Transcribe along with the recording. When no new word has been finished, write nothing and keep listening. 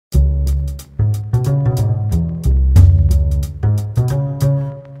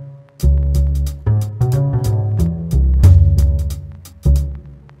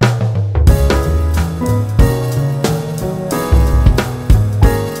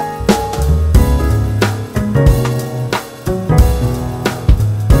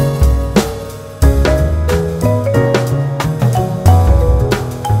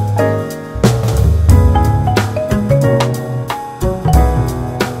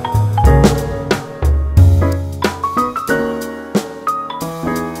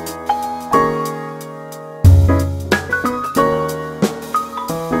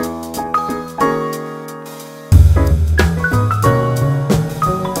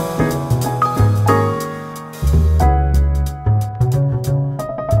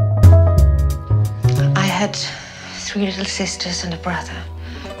sisters and a brother,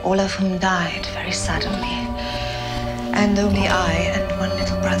 all of whom died very suddenly. And only I and one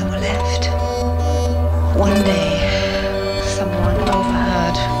little brother were left. One day, someone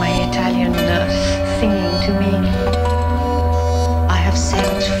overheard my Italian nurse singing to me, "I have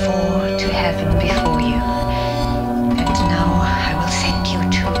sent four to heaven before you, and now I will send you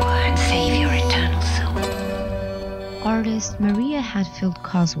two and save your eternal soul." Artist Maria Hatfield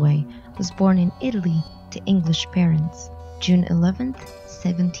Cosway was born in Italy to English parents, June 11,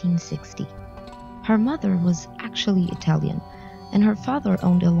 1760. Her mother was actually Italian, and her father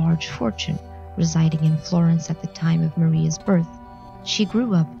owned a large fortune, residing in Florence at the time of Maria's birth. She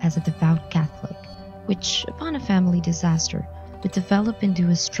grew up as a devout Catholic, which, upon a family disaster, would develop into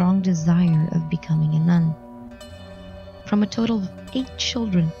a strong desire of becoming a nun. From a total of 8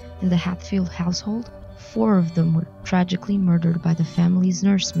 children in the Hatfield household, 4 of them were tragically murdered by the family's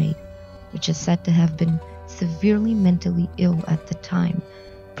nursemaid, which is said to have been severely mentally ill at the time,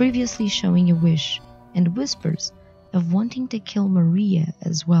 previously showing a wish and whispers of wanting to kill Maria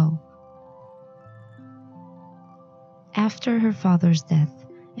as well. After her father's death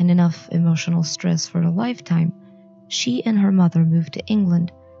and enough emotional stress for a lifetime, she and her mother moved to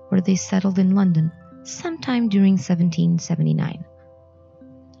England, where they settled in London sometime during 1779.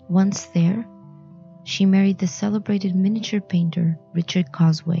 Once there, she married the celebrated miniature painter Richard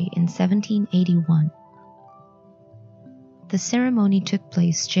Cosway in 1781. The ceremony took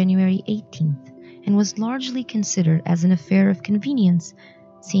place January 18th and was largely considered as an affair of convenience,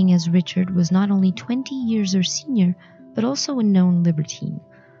 seeing as Richard was not only 20 years her senior, but also a known libertine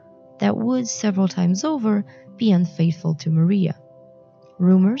that would, several times over, be unfaithful to Maria.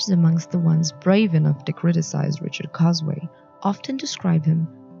 Rumors amongst the ones brave enough to criticize Richard Cosway often describe him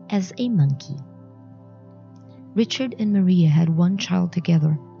as a monkey. Richard and Maria had one child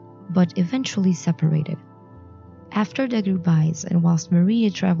together, but eventually separated. After their goodbyes, and whilst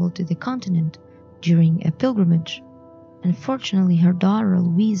Maria traveled to the continent during a pilgrimage, unfortunately her daughter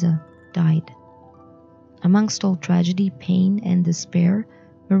Louisa died. Amongst all tragedy, pain, and despair,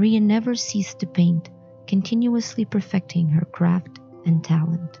 Maria never ceased to paint, continuously perfecting her craft and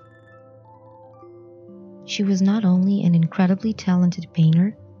talent. She was not only an incredibly talented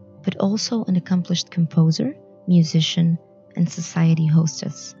painter, but also an accomplished composer, musician, and society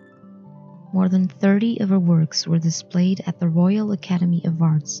hostess. More than 30 of her works were displayed at the Royal Academy of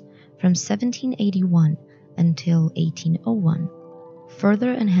Arts from 1781 until 1801,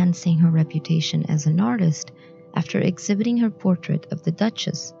 further enhancing her reputation as an artist after exhibiting her portrait of the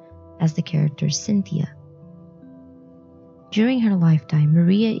Duchess as the character Cynthia. During her lifetime,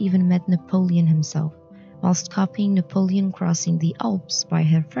 Maria even met Napoleon himself, whilst copying Napoleon crossing the Alps by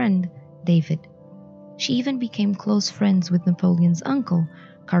her friend David. She even became close friends with Napoleon's uncle,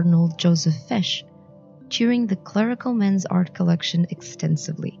 Cardinal Joseph Fesch, touring the clerical men's art collection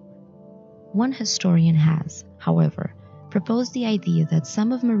extensively. One historian has, however, proposed the idea that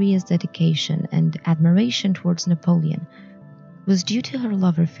some of Maria's dedication and admiration towards Napoleon was due to her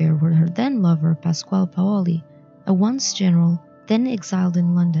love affair with her then lover Pasquale Paoli, a once general, then exiled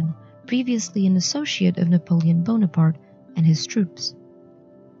in London, previously an associate of Napoleon Bonaparte and his troops.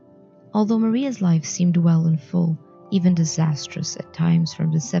 Although Maria's life seemed well and full, even disastrous at times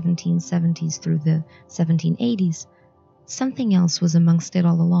from the 1770s through the 1780s, something else was amongst it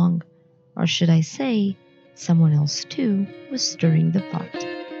all along, or should I say, someone else too was stirring the pot.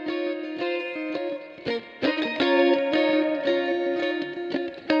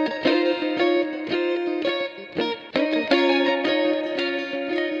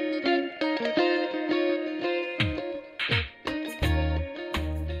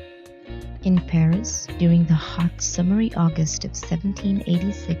 In Paris, during the hot summery August of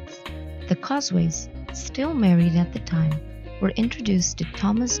 1786, the Cosways, still married at the time, were introduced to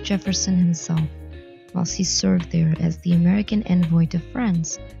Thomas Jefferson himself, whilst he served there as the American envoy to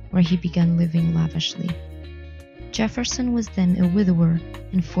France, where he began living lavishly. Jefferson was then a widower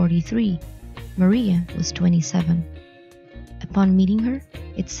and 43. Maria was 27. Upon meeting her,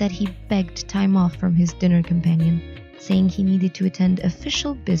 it's said he begged time off from his dinner companion, saying he needed to attend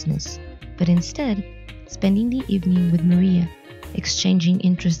official business, but instead spending the evening with Maria, exchanging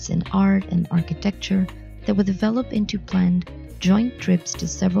interests in art and architecture that would develop into planned joint trips to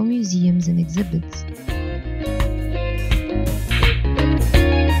several museums and exhibits.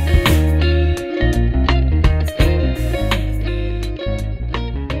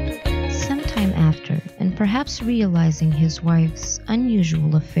 Sometime after, and perhaps realizing his wife's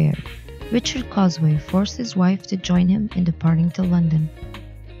unusual affair, Richard Cosway forced his wife to join him in departing to London.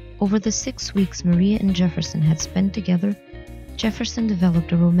 Over the 6 weeks Maria and Jefferson had spent together, Jefferson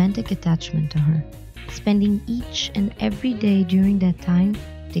developed a romantic attachment to her, spending each and every day during that time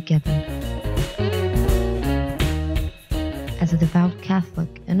together. As a devout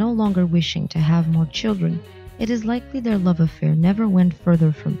Catholic and no longer wishing to have more children, it is likely their love affair never went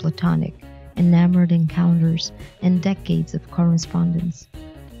further from platonic, enamored encounters and decades of correspondence.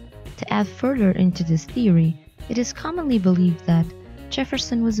 To add further into this theory, it is commonly believed that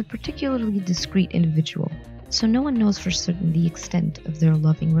Jefferson was a particularly discreet individual, so no one knows for certain the extent of their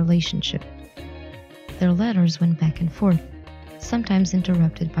loving relationship. Their letters went back and forth, sometimes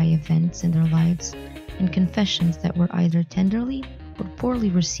interrupted by events in their lives and confessions that were either tenderly or poorly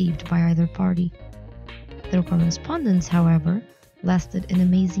received by either party. Their correspondence, however, lasted an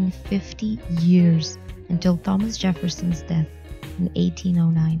amazing 50 years until Thomas Jefferson's death in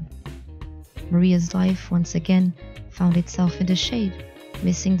 1809. Maria's life once again found itself in the shade,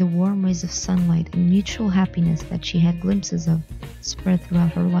 missing the warm rays of sunlight and mutual happiness that she had glimpses of spread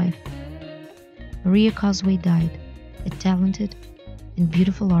throughout her life. Maria Cosway died, a talented and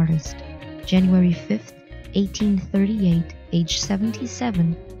beautiful artist, January 5th, 1838, aged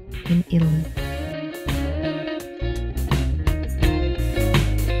 77, in Italy.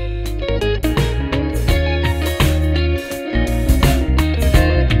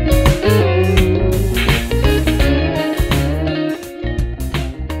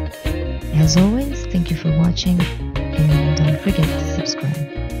 As always, thank you for watching, and don't forget to subscribe.